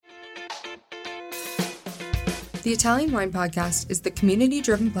The Italian Wine Podcast is the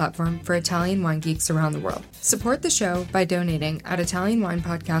community-driven platform for Italian wine geeks around the world. Support the show by donating at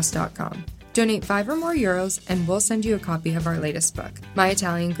ItalianWinepodcast.com. Donate €5 or more and we'll send you a copy of our latest book, My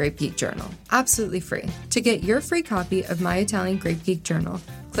Italian Grape Geek Journal, absolutely free. To get your free copy of My Italian Grape Geek Journal,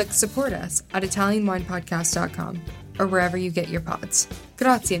 click Support Us at ItalianWinepodcast.com or wherever you get your pods.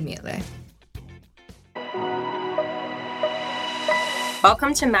 Grazie mille.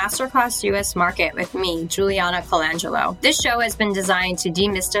 Welcome to Masterclass US Market with me, Juliana Colangelo. This show has been designed to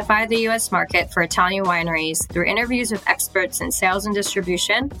demystify the US market for Italian wineries through interviews with experts in sales and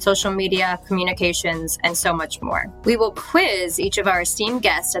distribution, social media, communications, and so much more. We will quiz each of our esteemed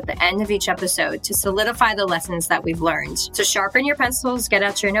guests at the end of each episode to solidify the lessons that we've learned. So sharpen your pencils, get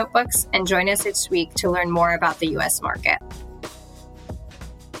out your notebooks, and join us each week to learn more about the US market.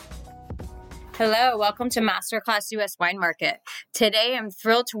 Hello, welcome to Masterclass US Wine Market. Today, I'm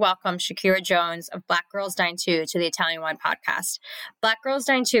thrilled to welcome Shakera Jones of Black Girls Dine Too to the Italian Wine Podcast. Black Girls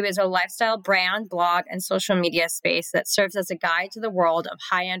Dine Too is a lifestyle brand, blog, and social media space that serves as a guide to the world of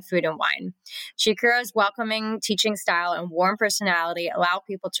high-end food and wine. Shakera's welcoming teaching style and warm personality allow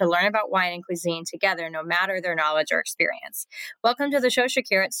people to learn about wine and cuisine together, no matter their knowledge or experience. Welcome to the show,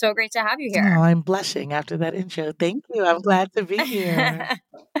 Shakera. It's so great to have you here. Oh, I'm blushing after that intro. Thank you. I'm glad to be here.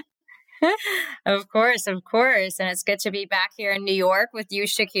 Of course. And it's good to be back here in New York with you,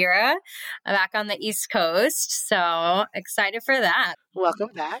 Shakera, back on the East Coast. So excited for that. Welcome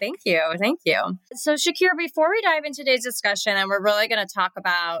back. Thank you. So Shakera, before we dive into today's discussion, and we're really going to talk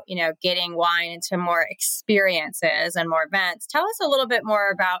about, getting wine into more experiences and more events, tell us a little bit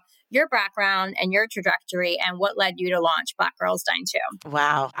more about your background and your trajectory and what led you to launch Black Girls Dine Too.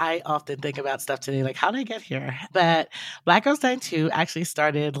 Wow. I often think about stuff today, like how did I get here? But Black Girls Dine Too actually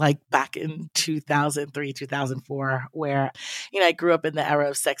started back in 2003, 2004, where, I grew up in the era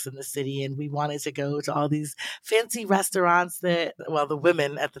of Sex and the City, and we wanted to go to all these fancy restaurants that, the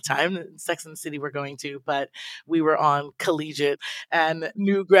women at the time, Sex and the City were going to, but we were on collegiate and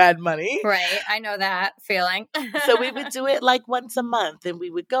new grad money. Right. I know that feeling. So we would do it once a month, and we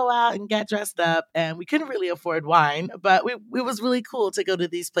would go out and get dressed up, and we couldn't really afford wine, but it was really cool to go to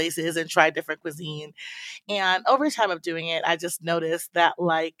these places and try different cuisine. And over time of doing it, I just noticed that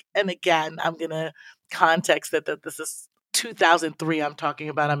and again, I'm going to context that this is 2003 I'm talking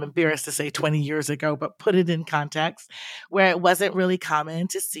about. I'm embarrassed to say 20 years ago, but put it in context, where it wasn't really common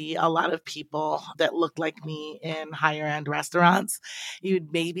to see a lot of people that looked like me in higher end restaurants.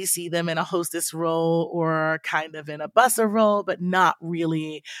 You'd maybe see them in a hostess role or kind of in a busser role, but not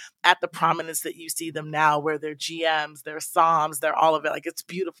really at the prominence that you see them now, where they're GMs, they're SOMs, they're all of it. It's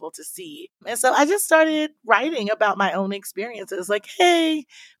beautiful to see. And so I just started writing about my own experiences. Hey,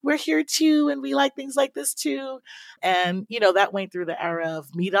 we're here too, and we like things like this too. And, that went through the era of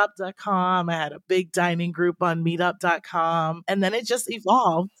meetup.com. I had a big dining group on meetup.com, and then it just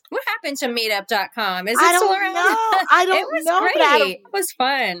evolved. What happened to meetup.com? Is it I still don't around? know. I don't It was know. great. It was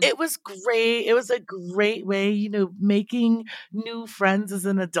fun. It was great. It was a great way, making new friends as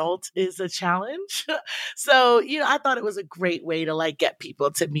an adult is a challenge. So, I thought it was a great way to get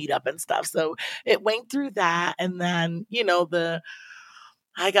people to meet up and stuff. So it went through that. And then,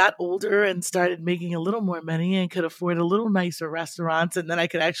 I got older and started making a little more money and could afford a little nicer restaurants. And then I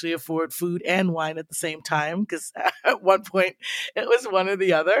could actually afford food and wine at the same time, because at one point it was one or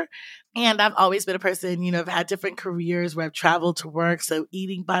the other. And I've always been a person, I've had different careers where I've traveled to work. So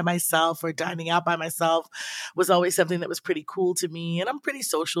eating by myself or dining out by myself was always something that was pretty cool to me. And I'm pretty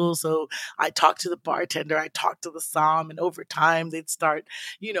social. So I talked to the bartender, I talked to the som, and over time they'd start,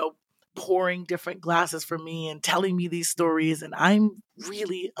 pouring different glasses for me and telling me these stories. And I'm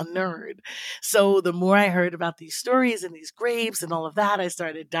really a nerd. So the more I heard about these stories and these grapes and all of that, I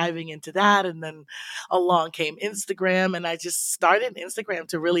started diving into that. And then along came Instagram, and I just started Instagram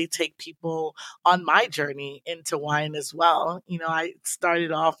to really take people on my journey into wine as well. I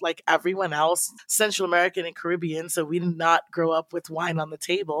started off like everyone else, Central American and Caribbean. So we did not grow up with wine on the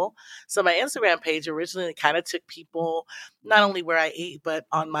table. So my Instagram page originally kind of took people not only where I ate, but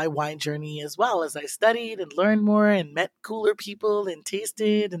on my wine journey as well, as I studied and learned more and met cooler people and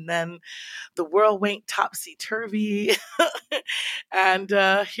tasted. And then the world went topsy-turvy. And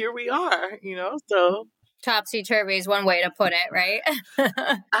here we are, so. Topsy-turvy is one way to put it, right?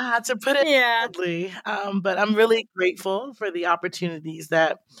 To put it mildly. But I'm really grateful for the opportunities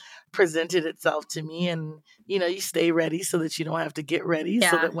that presented itself to me. And, you stay ready so that you don't have to get ready, so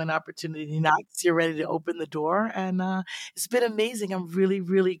Yeah. that when opportunity knocks, you're ready to open the door. And it's been amazing. I'm really,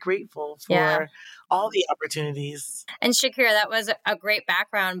 really grateful Yeah. for all the opportunities. And Shakera, that was a great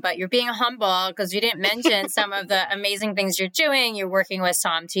background, but you're being humble because you didn't mention some of the amazing things you're doing. You're working with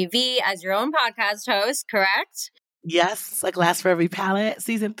Som TV as your own podcast host, correct? Yes, like Last for Every Palette.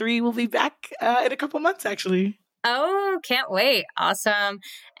 Season 3 will be back in a couple months, actually. Oh, can't wait. Awesome.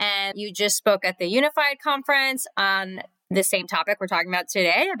 And you just spoke at the Unified Conference on the same topic we're talking about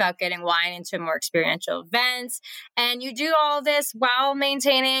today, about getting wine into more experiential events. And you do all this while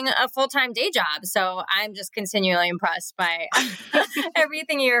maintaining a full-time day job. So I'm just continually impressed by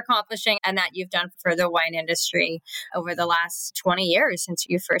everything you're accomplishing and that you've done for the wine industry over the last 20 years since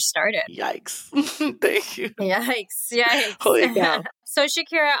you first started. Yikes. Thank you. Yikes. Holy cow. So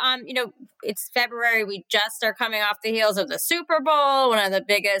Shakera, it's February. We just are coming off the heels of the Super Bowl, one of the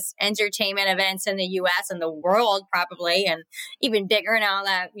biggest entertainment events in the US and the world, probably, and even bigger now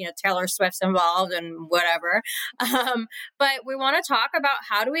that, Taylor Swift's involved and whatever. But we want to talk about,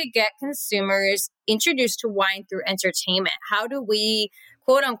 how do we get consumers introduced to wine through entertainment? How do we,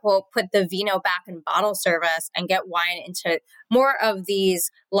 quote unquote, put the vino back in bottle service and get wine into more of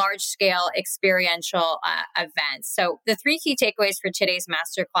these large scale experiential events? So the 3 key takeaways for today's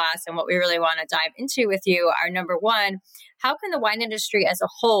masterclass and what we really want to dive into with you are, number 1, how can the wine industry as a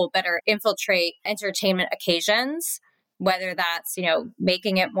whole better infiltrate entertainment occasions? Whether that's,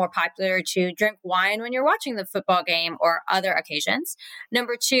 making it more popular to drink wine when you're watching the football game or other occasions.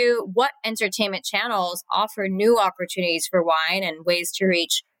 Number 2, what entertainment channels offer new opportunities for wine and ways to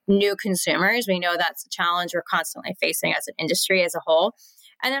reach new consumers? We know that's a challenge we're constantly facing as an industry as a whole.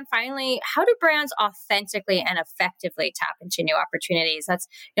 And then finally, how do brands authentically and effectively tap into new opportunities? That's,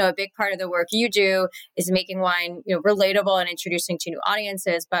 a big part of the work you do is making wine, relatable and introducing to new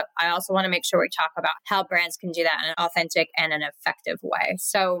audiences. But I also want to make sure we talk about how brands can do that in an authentic and an effective way.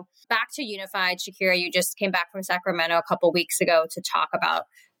 So back to Unified, Shakera, you just came back from Sacramento a couple weeks ago to talk about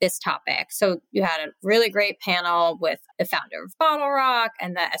this topic. So you had a really great panel with the founder of Bottle Rock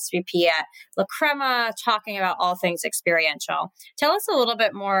and the SVP at La Crema talking about all things experiential. Tell us a little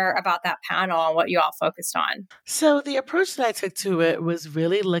bit more about that panel and what you all focused on. So the approach that I took to it was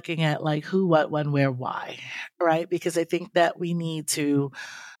really looking at like who, what, when, where, why, right? Because I think that we need to,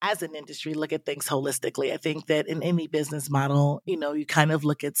 as an industry, look at things holistically. I think that in any business model, you kind of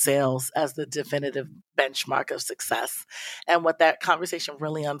look at sales as the definitive benchmark of success. And what that conversation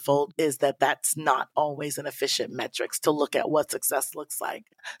really unfolds is that that's not always an efficient metrics to look at what success looks like.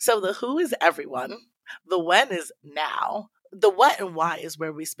 So the who is everyone, the when is now, the what and why is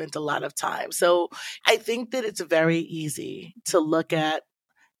where we spent a lot of time. So I think that it's very easy to look at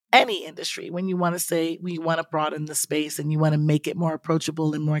any industry when you want to say we want to broaden the space and you want to make it more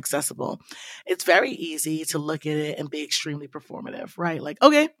approachable and more accessible. It's very easy to look at it and be extremely performative, right? Like,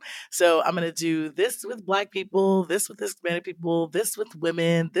 okay, so I'm going to do this with Black people, this with Hispanic people, this with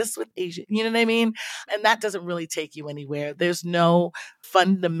women, this with Asian, you know what I mean? And that doesn't really take you anywhere. There's no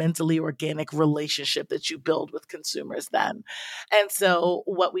fundamentally organic relationship that you build with consumers then. And so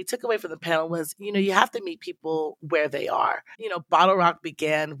what we took away from the panel was, you have to meet people where they are. Bottle Rock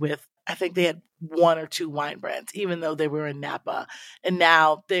began with, I think they had 1 or 2 wine brands, even though they were in Napa. And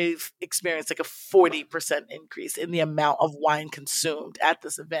now they've experienced like a 40% increase in the amount of wine consumed at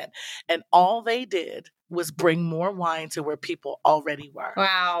this event. And all they did was bring more wine to where people already were.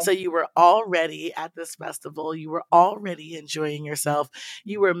 Wow. So you were already at this festival. You were already enjoying yourself.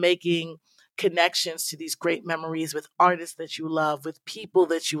 You were making connections to these great memories with artists that you love, with people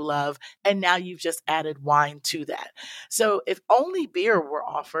that you love. And now you've just added wine to that. So if only beer were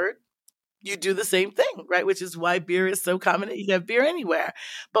offered, you do the same thing, right? Which is why beer is so common. You can have beer anywhere.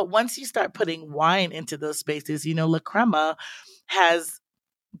 But once you start putting wine into those spaces, La Crema has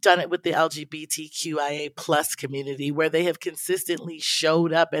done it with the LGBTQIA plus community, where they have consistently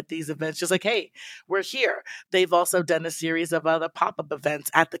showed up at these events just like, hey, we're here. They've also done a series of other pop-up events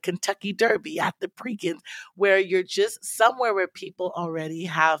at the Kentucky Derby, at the Prekins, where you're just somewhere where people already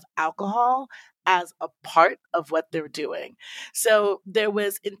have alcohol as a part of what they're doing. So there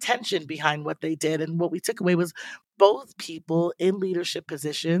was intention behind what they did. And what we took away was both people in leadership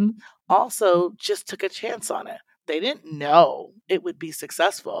positions also just took a chance on it. They didn't know it would be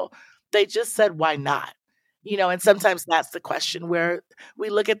successful. They just said, why not? And sometimes that's the question where we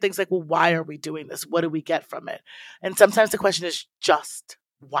look at things like, well, why are we doing this? What do we get from it? And sometimes the question is just,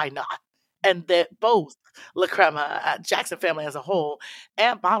 why not? And that both La Crema, Jackson Family as a whole,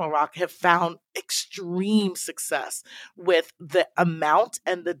 and Bottle Rock have found extreme success with the amount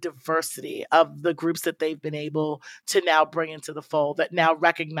and the diversity of the groups that they've been able to now bring into the fold that now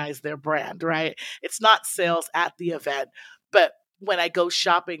recognize their brand, right? It's not sales at the event, but when I go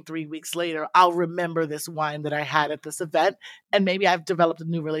shopping 3 weeks later, I'll remember this wine that I had at this event. And maybe I've developed a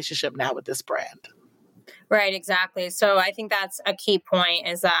new relationship now with this brand. Right, exactly. So I think that's a key point,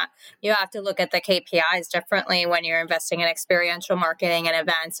 is that you have to look at the KPIs differently when you're investing in experiential marketing and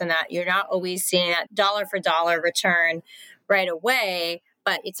events, and that you're not always seeing that dollar for dollar return right away,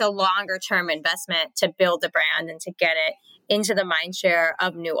 but it's a longer term investment to build the brand and to get it into the mind share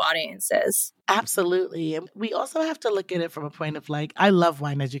of new audiences. Absolutely. And we also have to look at it from a point of like, I love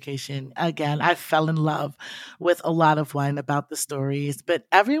wine education. Again, I fell in love with a lot of wine about the stories, but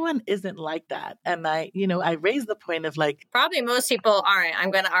everyone isn't like that. And I raise the point of like, Probably most people aren't.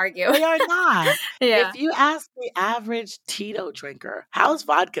 I'm going to argue. they are not. Yeah. If you ask the average Tito drinker, how's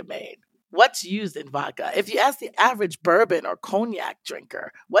vodka made? What's used in vodka? If you ask the average bourbon or cognac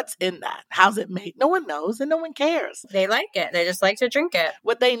drinker, what's in that? How's it made? No one knows and no one cares. They like it. They just like to drink it.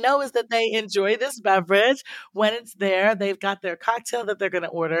 What they know is that they enjoy this beverage. When it's there, they've got their cocktail that they're going to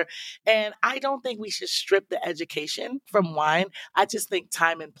order. And I don't think we should strip the education from wine. I just think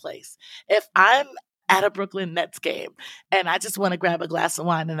time and place. If I'm at a Brooklyn Nets game and I just want to grab a glass of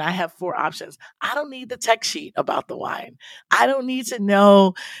wine and I have 4 options, I don't need the tech sheet about the wine. I don't need to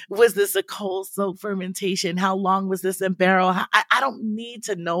know, was this a cold soak fermentation? How long was this in barrel? I don't need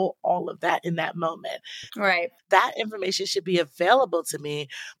to know all of that in that moment. Right. That information should be available to me.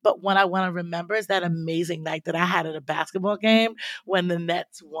 But what I want to remember is that amazing night that I had at a basketball game when the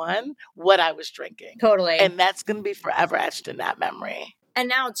Nets won, what I was drinking. Totally. And that's going to be forever etched in that memory. And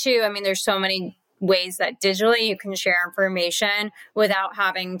now too, I mean, there's so many ways that digitally you can share information without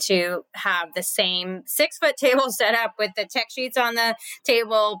having to have the same 6-foot table set up with the tech sheets on the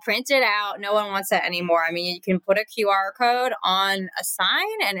table printed out. No one wants that anymore. I mean, you can put a QR code on a sign,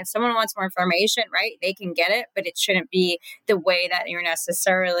 and if someone wants more information, right, they can get it, but it shouldn't be the way that you're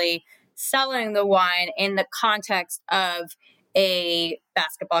necessarily selling the wine in the context of a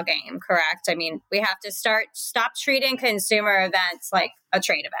basketball game, correct? I mean, we have to stop treating consumer events like a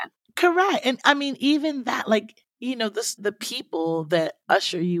trade event. Correct. And I mean, even that, like, the people that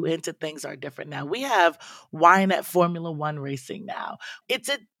usher you into things are different now. We have wine at Formula One racing now. It's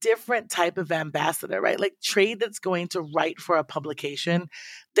a different type of ambassador, right? Like trade that's going to write for a publication,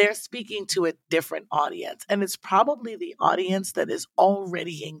 they're speaking to a different audience. And it's probably the audience that is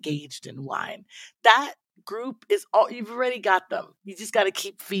already engaged in wine. That group is all, you've already got them. You just got to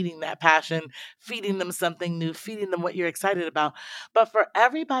keep feeding that passion, feeding them something new, feeding them what you're excited about. But for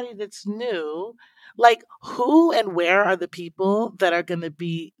everybody that's new, like who and where are the people that are going to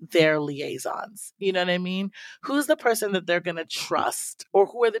be their liaisons? You know what I mean? Who's the person that they're going to trust, or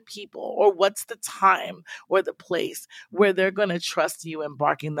who are the people, or what's the time or the place where they're going to trust you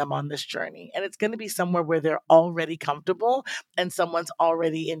embarking them on this journey? And it's going to be somewhere where they're already comfortable and someone's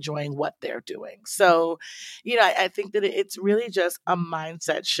already enjoying what they're doing. So, I think that it's really just a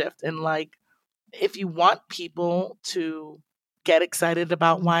mindset shift. And like, if you want people to get excited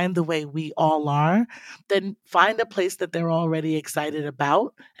about wine the way we all are, then find a place that they're already excited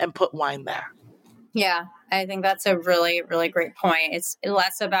about and put wine there. Yeah, I think that's a really, really great point. It's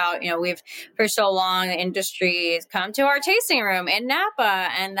less about, we've for so long, the industry has come to our tasting room in Napa,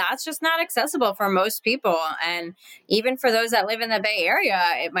 and that's just not accessible for most people. And even for those that live in the Bay Area,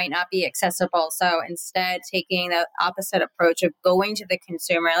 it might not be accessible. So instead, taking the opposite approach of going to the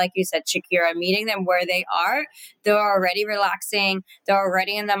consumer, like you said, Shakera, meeting them where they are. They're already relaxing. They're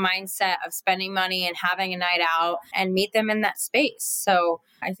already in the mindset of spending money and having a night out, and meet them in that space. So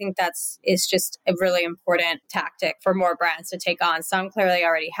I think it's just a really important tactic for more brands to take on. Some clearly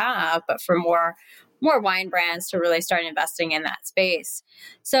already have, but for more wine brands to really start investing in that space.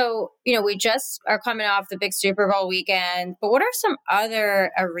 So, we just are coming off the big Super Bowl weekend, but what are some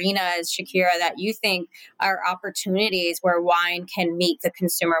other arenas, Shakera, that you think are opportunities where wine can meet the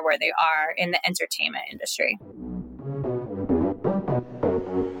consumer where they are in the entertainment industry?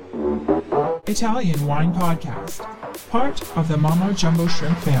 Italian Wine Podcast, part of the Mama Jumbo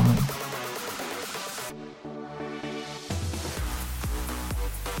Shrimp family.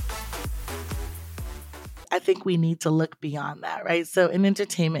 I think we need to look beyond that, right? So in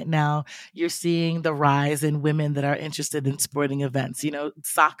entertainment now, you're seeing the rise in women that are interested in sporting events,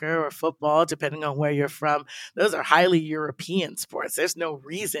 soccer or football, depending on where you're from. Those are highly European sports. There's no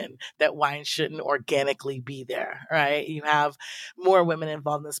reason that wine shouldn't organically be there, right? You have more women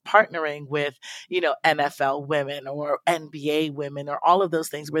involved in this, partnering with, NFL women or NBA women or all of those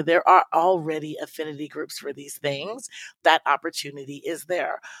things where there are already affinity groups for these things. That opportunity is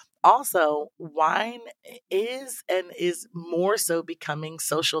there. Also, wine is more so becoming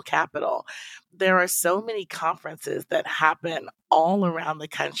social capital. There are so many conferences that happen all around the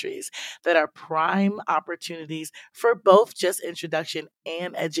countries that are prime opportunities for both just introduction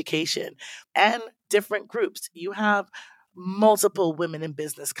and education and different groups. You have multiple women in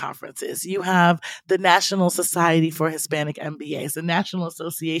business conferences. You have the National Society for Hispanic MBAs, the National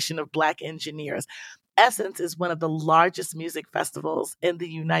Association of Black Engineers. Essence is one of the largest music festivals in the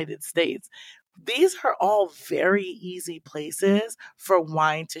United States. These are all very easy places for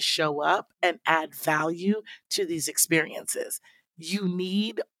wine to show up and add value to these experiences. You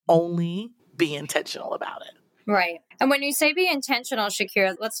need only be intentional about it. Right. And when you say be intentional,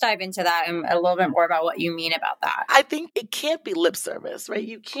 Shakira, let's dive into that and a little bit more about what you mean about that. I think it can't be lip service, right?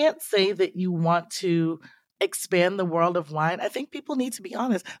 You can't say that you want to expand the world of wine. I think people need to be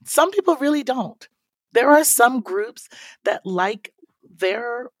honest. Some people really don't. There are some groups that like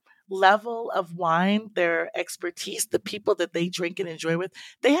their level of wine, their expertise, the people that they drink and enjoy with,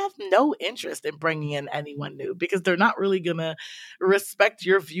 they have no interest in bringing in anyone new because they're not really going to respect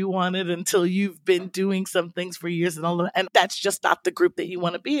your view on it until you've been doing some things for years and all of that. And that's just not the group that you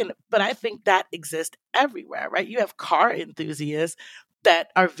want to be in. But I think that exists everywhere, right? You have car enthusiasts that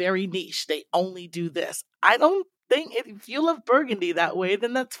are very niche. They only do this. I don't think if you love Burgundy that way,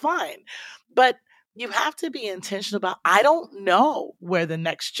 then that's fine. But you have to be intentional about, I don't know where the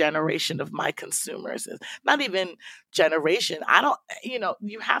next generation of my consumers is. Not even generation.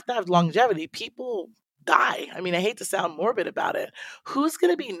 You have to have longevity. People die. I mean, I hate to sound morbid about it. Who's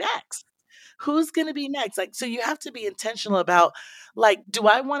going to be next? Who's going to be next? Like, so you have to be intentional about, like, do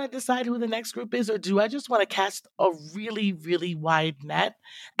I want to decide who the next group is, or do I just want to cast a really, really wide net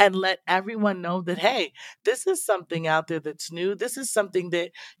and let everyone know that, hey, this is something out there that's new. This is something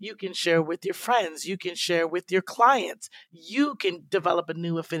that you can share with your friends. You can share with your clients. You can develop a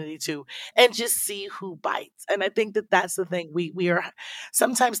new affinity to, and just see who bites. And I think that that's the thing. We are,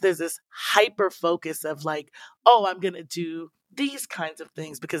 sometimes there's this hyper focus of like, oh, I'm going to do these kinds of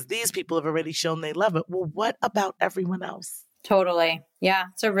things because these people have already shown they love it. Well, what about everyone else? Totally. Yeah,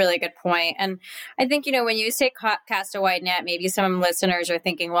 it's a really good point. And I think, when you say cast a wide net, maybe some listeners are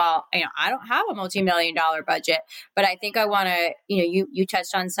thinking, well, I don't have a multi-million-dollar budget, but I think I want to, you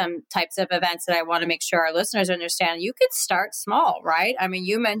touched on some types of events that I want to make sure our listeners understand. You could start small, right? I mean,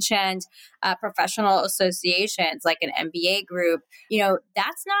 you mentioned professional associations like an MBA group.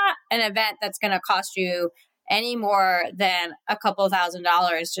 That's not an event that's going to cost you any more than a couple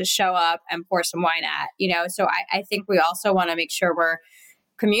 $1,000s to show up and pour some wine at, so I think we also want to make sure we're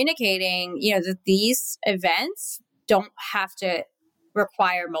communicating, that these events don't have to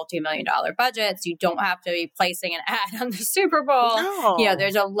require multi-million-dollar budgets. You don't have to be placing an ad on the Super Bowl. No.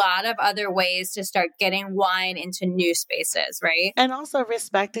 There's a lot of other ways to start getting wine into new spaces, right? And also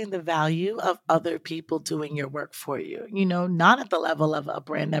respecting the value of other people doing your work for you, not at the level of a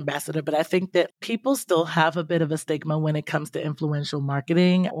brand ambassador, but I think that people still have a bit of a stigma when it comes to influential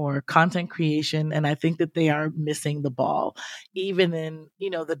marketing or content creation. And I think that they are missing the ball, even in,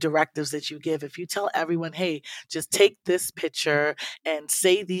 the directives that you give. If you tell everyone, hey, just take this picture and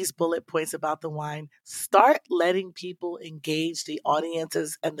say these bullet points about the wine, start letting people engage the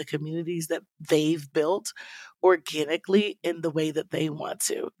audiences and the communities that they've built organically in the way that they want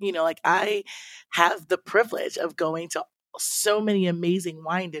to. Like I have the privilege of going to so many amazing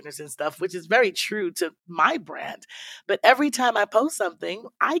wine dinners and stuff, which is very true to my brand. But every time I post something,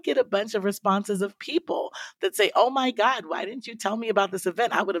 I get a bunch of responses of people that say, oh my God, why didn't you tell me about this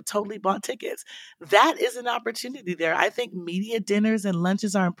event? I would have totally bought tickets. That is an opportunity there. I think media dinners and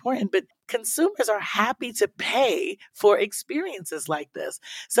lunches are important, but consumers are happy to pay for experiences like this.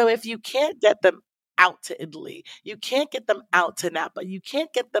 So if you can't get them out to Italy, you can't get them out to Napa, you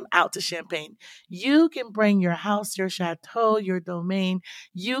can't get them out to Champagne, you can bring your house, your chateau, your domain,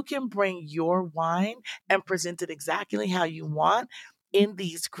 you can bring your wine and present it exactly how you want in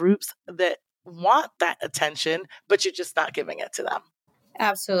these groups that want that attention, but you're just not giving it to them.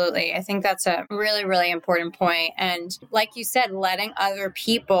 Absolutely. I think that's a really, really important point. And like you said, letting other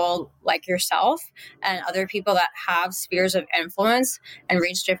people like yourself and other people that have spheres of influence and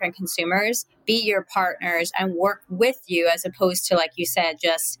reach different consumers be your partners and work with you, as opposed to, like you said,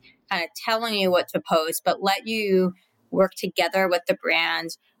 just kind of telling you what to post, but let you work together with the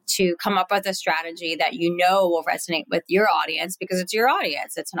brand to come up with a strategy that you know will resonate with your audience, because it's your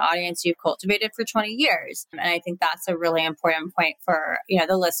audience. It's an audience you've cultivated for 20 years. And I think that's a really important point for,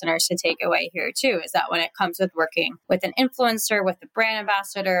 the listeners to take away here too, is that when it comes with working with an influencer, with a brand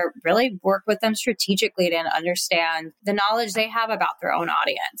ambassador, really work with them strategically to understand the knowledge they have about their own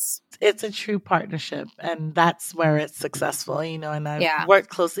audience. It's a true partnership, and that's where it's successful, and I've Yeah. worked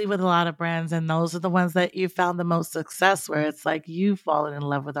closely with a lot of brands, and those are the ones that you found the most success, where it's like, you've fallen in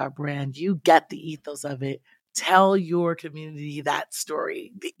love with our brand, you get the ethos of it, tell your community that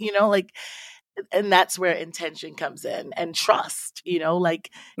story, and that's where intention comes in, and trust,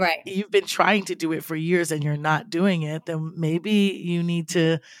 Right. you've been trying to do it for years and you're not doing it, then maybe you need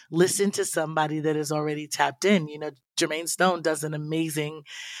to listen to somebody that is already tapped in. Jermaine Stone does an amazing,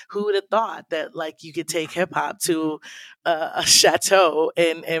 who would have thought that you could take hip hop to a chateau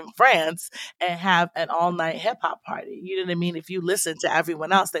in France and have an all night hip hop party. You know what I mean? If you listen to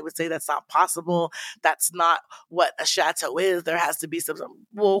everyone else, they would say that's not possible. That's not what a chateau is. There has to be some,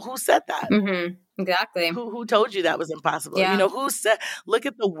 well, who said that? Mm-hmm. Exactly. Who told you that was impossible? Yeah. Who said, look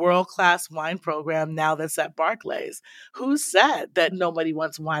at the world-class wine program now that's at Barclays. Who said that nobody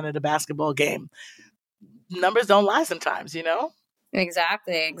wants wine at a basketball game? Numbers don't lie sometimes,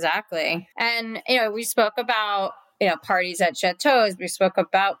 Exactly. And, we spoke about, parties at chateaus. We spoke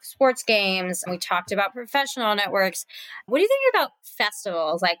about sports games. We talked about professional networks. What do you think about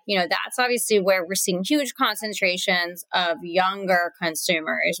festivals? That's obviously where we're seeing huge concentrations of younger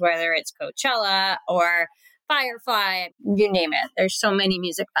consumers, whether it's Coachella or Firefly, you name it. There's so many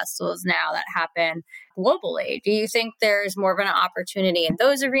music festivals now that happen globally. Do you think there's more of an opportunity in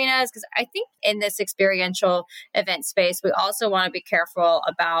those arenas? Because I think in this experiential event space, we also want to be careful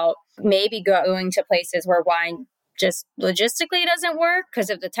about maybe going to places where wine just logistically doesn't work because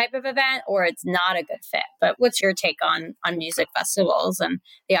of the type of event, or it's not a good fit. But what's your take on music festivals and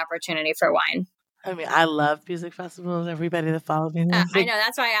the opportunity for wine? I mean, I love music festivals. Everybody that follows me knows. I know,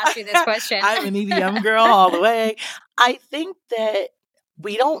 that's why I asked you this question. I'm an EDM girl all the way. I think that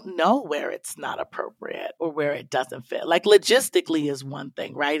we don't know where it's not appropriate or where it doesn't fit. Logistically is one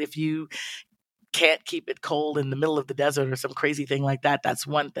thing, right? If you can't keep it cold in the middle of the desert or some crazy thing like that, that's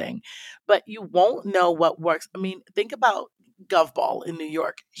one thing. But you won't know what works. I mean, think about Gov Ball in New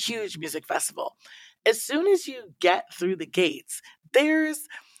York, huge music festival. As soon as you get through the gates, there's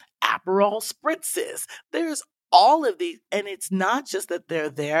Aperol spritzes. There's all of these, and it's not just that they're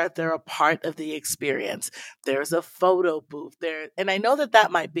there, they're a part of the experience. There's a photo booth there. And I know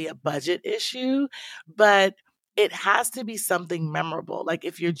that might be a budget issue, but it has to be something memorable.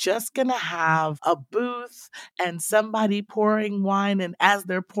 If you're just going to have a booth and somebody pouring wine, and as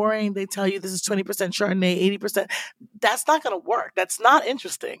they're pouring, they tell you this is 20% Chardonnay, 80%, that's not going to work. That's not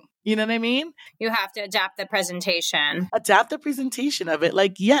interesting. You know what I mean? You have to adapt the presentation. Adapt the presentation of it.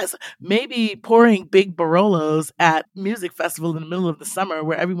 Yes, maybe pouring big Barolos at music festival in the middle of the summer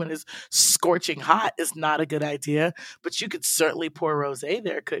where everyone is scorching hot is not a good idea, but you could certainly pour rosé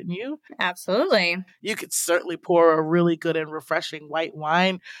there, couldn't you? Absolutely. You could certainly pour a really good and refreshing white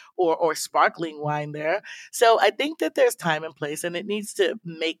wine or sparkling wine there. So I think that there's time and place, and it needs to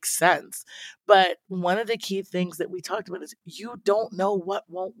make sense. But one of the key things that we talked about is you don't know what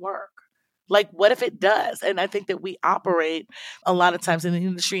won't work. What if it does? And I think that we operate a lot of times in the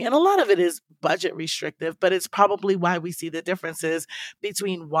industry, and a lot of it is budget restrictive, but it's probably why we see the differences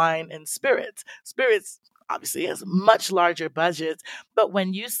between wine and spirits. Spirits obviously has much larger budgets, but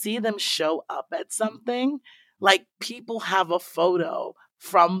when you see them show up at something, people have a photo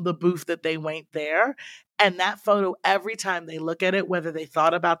from the booth that they went there, and that photo, every time they look at it, whether they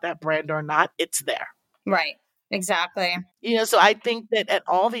thought about that brand or not, it's there. Right. Exactly. So I think that at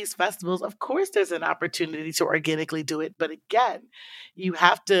all these festivals, of course, there's an opportunity to organically do it. But again, you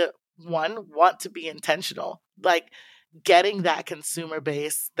have to, one, want to be intentional, getting that consumer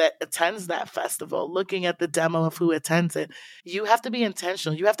base that attends that festival, looking at the demo of who attends it. You have to be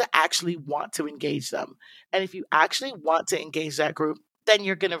intentional. You have to actually want to engage them. And if you actually want to engage that group, then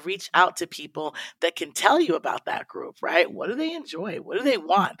you're going to reach out to people that can tell you about that group, right? What do they enjoy? What do they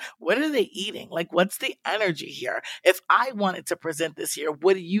want? What are they eating? What's the energy here? If I wanted to present this here,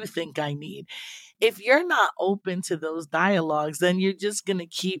 what do you think I need? If you're not open to those dialogues, then you're just going to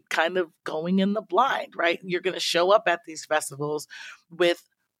keep kind of going in the blind, right? You're going to show up at these festivals with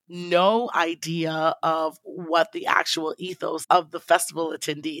no idea of what the actual ethos of the festival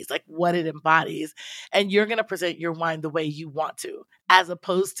attendees, what it embodies. And you're going to present your wine the way you want to. as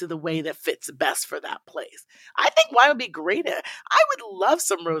opposed to the way that fits best for that place. I think wine would be great at. I would love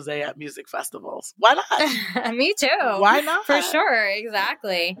some rosé at music festivals. Why not? Me too. Why not? For sure.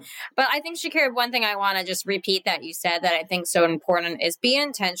 Exactly. But I think, Shakera, one thing I want to just repeat that you said that I think so important is be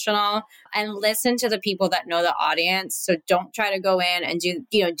intentional and listen to the people that know the audience. So don't try to go in and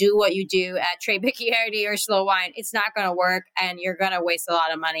do what you do at Trey Bicchiardi or Slow Wine. It's not going to work and you're going to waste a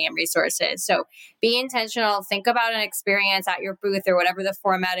lot of money and resources. So be intentional. Think about an experience at your booth or whatever the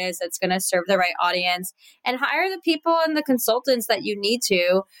format is that's going to serve the right audience, and hire the people and the consultants that you need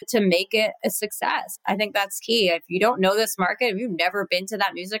to make it a success. I think that's key. If you don't know this market, if you've never been to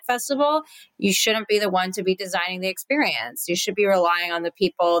that music festival, you shouldn't be the one to be designing the experience. You should be relying on the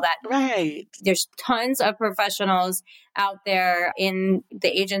people that, right. There's tons of professionals out there in the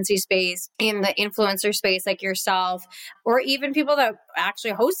agency space, in the influencer space like yourself, or even people that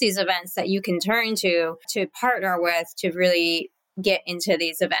actually host these events that you can turn to partner with to really get into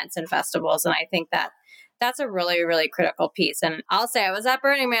these events and festivals. And I think that's a really, really critical piece. And I'll say I was at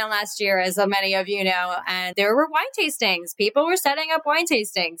Burning Man last year, as so many of you know, and there were wine tastings. People were setting up wine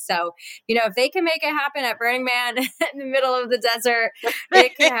tastings. So, if they can make it happen at Burning Man in the middle of the desert,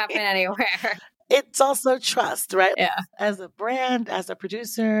 it can happen anywhere. It's also trust, right? Yeah. As a brand, as a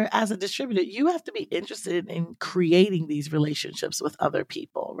producer, as a distributor, you have to be interested in creating these relationships with other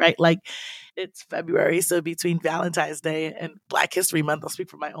people, right? Like, it's February, so between Valentine's Day and Black History Month, I'll speak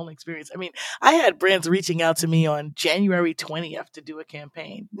from my own experience. I mean, I had brands reaching out to me on January 20th to do a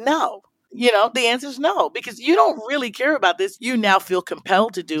campaign. No. The answer is no, because you don't really care about this. You now feel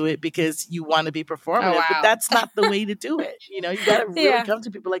compelled to do it because you want to be performative, but that's not the way to do it. You got to really come to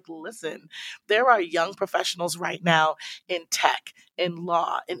people like, listen, there are young professionals right now in tech, in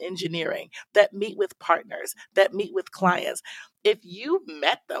law, in engineering that meet with partners, that meet with clients. If you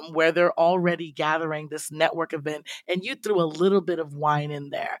met them where they're already gathering this network event and you threw a little bit of wine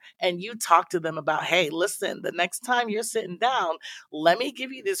in there and you talk to them about, hey, listen, the next time you're sitting down, let me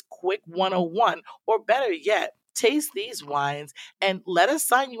give you this quick 101, or better yet, taste these wines and let us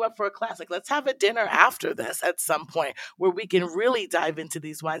sign you up for a class. Like, let's have a dinner after this at some point where we can really dive into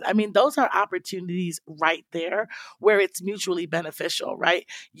these wines. I mean, those are opportunities right there where it's mutually beneficial, right?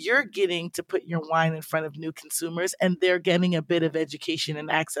 You're getting to put your wine in front of new consumers and they're getting a bit of education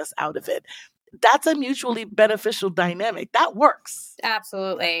and access out of it. That's a mutually beneficial dynamic. That works.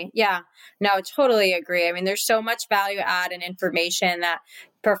 Absolutely. Yeah. No, totally agree. I mean, there's so much value add and information that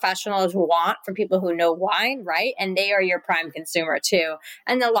professionals want from people who know wine, right? And they are your prime consumer too.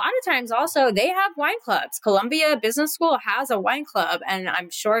 And a lot of times also they have wine clubs. Columbia Business School has a wine club, and I'm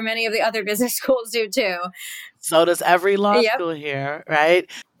sure many of the other business schools do too. So does every law school here,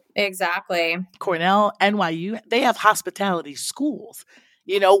 right? Exactly. Cornell, NYU, they have hospitality schools.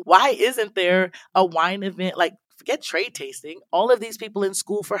 Why isn't there a wine event? Like, forget trade tasting, all of these people in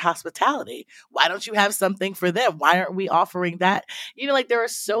school for hospitality. Why don't you have something for them? Why aren't we offering that? There are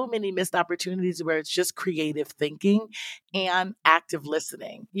so many missed opportunities where it's just creative thinking and active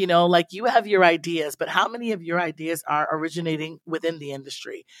listening. Like, you have your ideas, but how many of your ideas are originating within the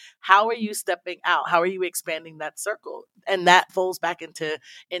industry? How are you stepping out? How are you expanding that circle? And that falls back into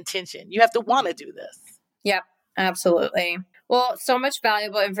intention. You have to want to do this. Yep, absolutely. Well, so much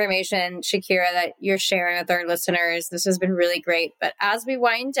valuable information, Shakera, that you're sharing with our listeners. This has been really great. But as we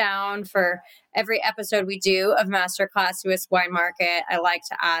wind down for every episode we do of Masterclass US Wine Market, I like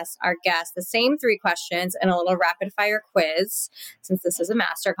to ask our guests the same 3 questions in a little rapid fire quiz, since this is a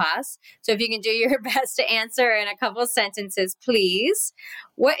masterclass. So if you can do your best to answer in a couple of sentences, please.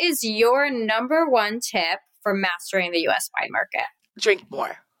 What is your number 1 tip for mastering the US wine market? Drink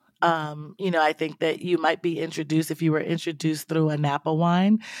more. I think that you might be introduced, if you were introduced through a Napa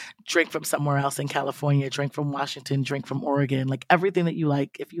wine, drink from somewhere else in California, drink from Washington, drink from Oregon, like everything that you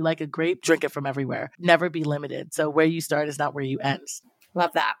like. If you like a grape, drink it from everywhere. Never be limited. So where you start is not where you end.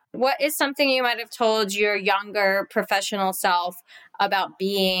 Love that. What is something you might have told your younger professional self about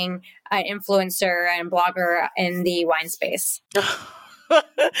being an influencer and blogger in the wine space?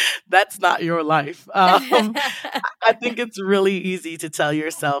 That's not your life. I think it's really easy to tell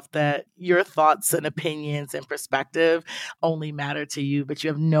yourself that your thoughts and opinions and perspective only matter to you, but you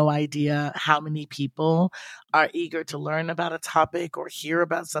have no idea how many people are eager to learn about a topic or hear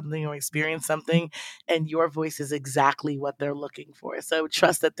about something or experience something, and your voice is exactly what they're looking for. So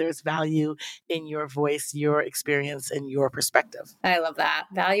trust that there's value in your voice, your experience, and your perspective. I love that.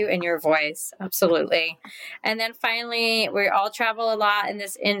 Value in your voice. Absolutely. And then finally, we all travel a lot in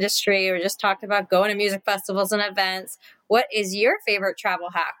this industry. We just talked about going to music festivals and events. What is your favorite travel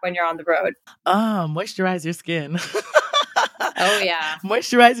hack when you're on the road? Moisturize your skin. Oh, yeah.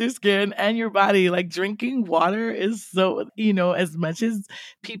 Moisturize your skin and your body. Like drinking water is so, as much as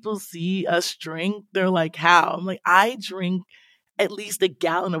people see us drink, they're like, how? I'm like, I drink at least a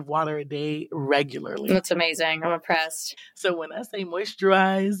gallon of water a day regularly. That's amazing. I'm impressed. So when I say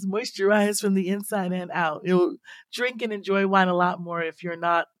moisturize from the inside and out. You'll drink and enjoy wine a lot more if you're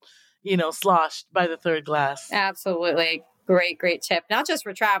not, sloshed by the third glass. Absolutely. Great tip. Not just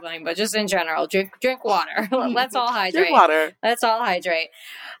for traveling, but just in general. Drink water. Let's all hydrate. Drink water. Let's all hydrate.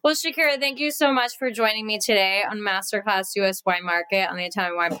 Well, Shakera, thank you so much for joining me today on Masterclass US Wine Market on the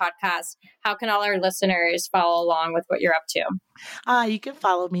Italian Wine Podcast. How can all our listeners follow along with what you're up to? You can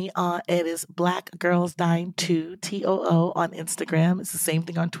follow me on, it is Black Girls Dine 2, TOO on Instagram. It's the same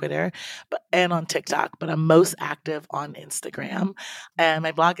thing on Twitter and on TikTok, but I'm most active on Instagram. And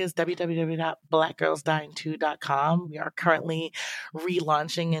my blog is www.blackgirlsdine2.com. We are currently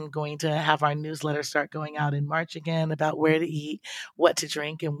relaunching and going to have our newsletter start going out in March again about where to eat, what to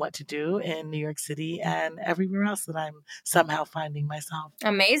drink, and what to do in New York City and everywhere else that I'm somehow finding myself.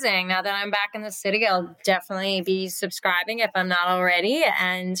 Amazing. Now that I'm back in the city, I'll definitely be subscribing if I'm not already.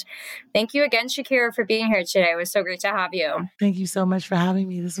 And thank you again, Shakera, for being here today. It was so great to have you. Thank you so much for having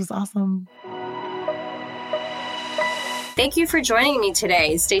me. This was awesome. Thank you for joining me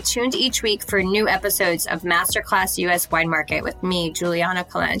today. Stay tuned each week for new episodes of Masterclass US Wine Market with me, Juliana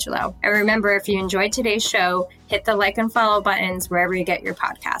Colangelo. And remember, if you enjoyed today's show, hit the like and follow buttons wherever you get your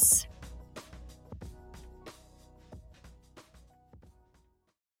podcasts.